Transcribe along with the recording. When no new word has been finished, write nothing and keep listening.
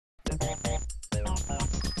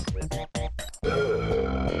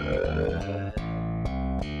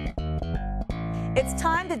It's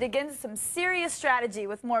time to dig into some serious strategy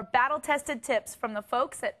with more battle-tested tips from the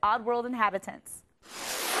folks at Oddworld Inhabitants.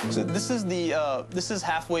 So this is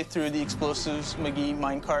halfway through the Explosives McGee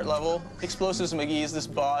minecart level. Explosives McGee is this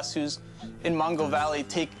boss who's in Mungo Valley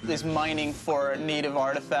is mining for native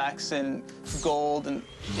artifacts and gold and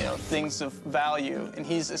things of value, and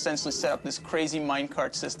he's essentially set up this crazy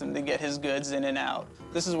minecart system to get his goods in and out.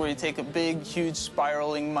 This is where you take a big, huge,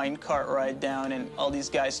 spiraling minecart ride down, and all these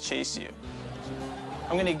guys chase you.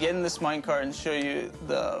 I'm going to get in this minecart and show you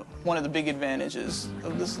one of the big advantages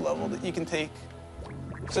of this level that you can take.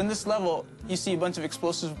 So in this level, you see a bunch of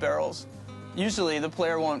explosive barrels. Usually the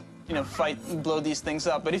player won't, fight and blow these things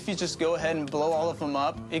up, but if you just go ahead and blow all of them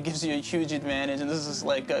up, it gives you a huge advantage, and this is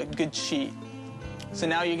like a good cheat. So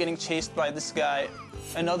now you're getting chased by this guy.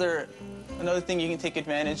 Another thing you can take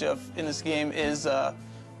advantage of in this game is the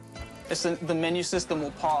menu system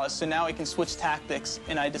will pause, so now I can switch tactics,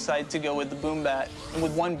 and I decide to go with the boom bat. And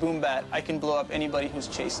with one boom bat, I can blow up anybody who's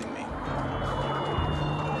chasing me.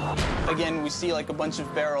 Again, we see like a bunch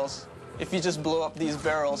of barrels. If you just blow up these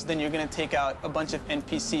barrels, then you're going to take out a bunch of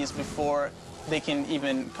NPCs before they can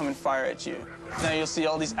even come and fire at you. Now you'll see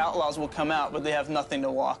all these outlaws will come out, but they have nothing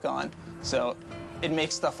to walk on. So it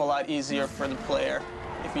makes stuff a lot easier for the player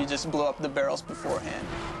if you just blow up the barrels beforehand.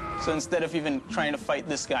 So instead of even trying to fight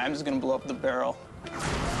this guy, I'm just going to blow up the barrel,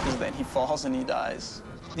 because then he falls and he dies.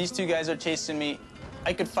 These two guys are chasing me.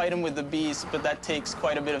 I could fight them with the bees, but that takes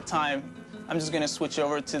quite a bit of time. I'm just going to switch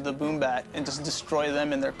over to the boom bat and just destroy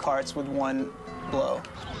them and their carts with one blow.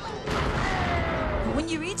 When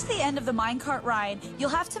you reach the end of the minecart ride, you'll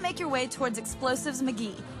have to make your way towards Explosives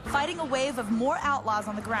McGee, fighting a wave of more outlaws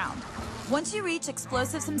on the ground. Once you reach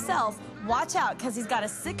Explosives himself, watch out, because he's got a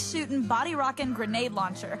 6-shooting, body-rocking grenade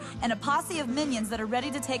launcher and a posse of minions that are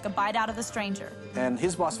ready to take a bite out of the stranger. And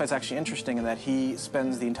his boss fight's actually interesting in that he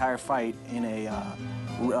spends the entire fight in a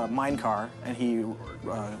minecar, and he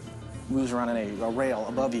moves around in a rail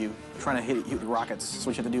above you, trying to hit with rockets. So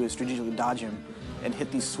what you have to do is strategically dodge him and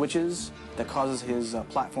hit these switches that causes his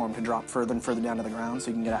platform to drop further and further down to the ground so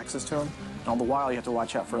you can get access to him. And all the while, you have to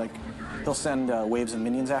watch out for, he'll send waves of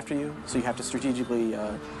minions after you, so you have to strategically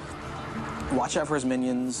watch out for his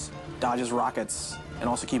minions, dodge his rockets, and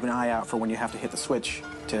also keep an eye out for when you have to hit the switch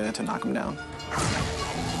to knock him down.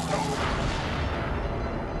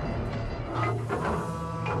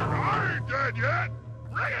 I ain't dead yet!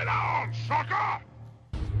 Bring it on, sucker!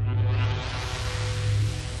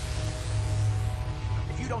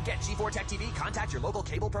 If you don't get G4techTV, contact your local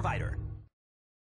cable provider.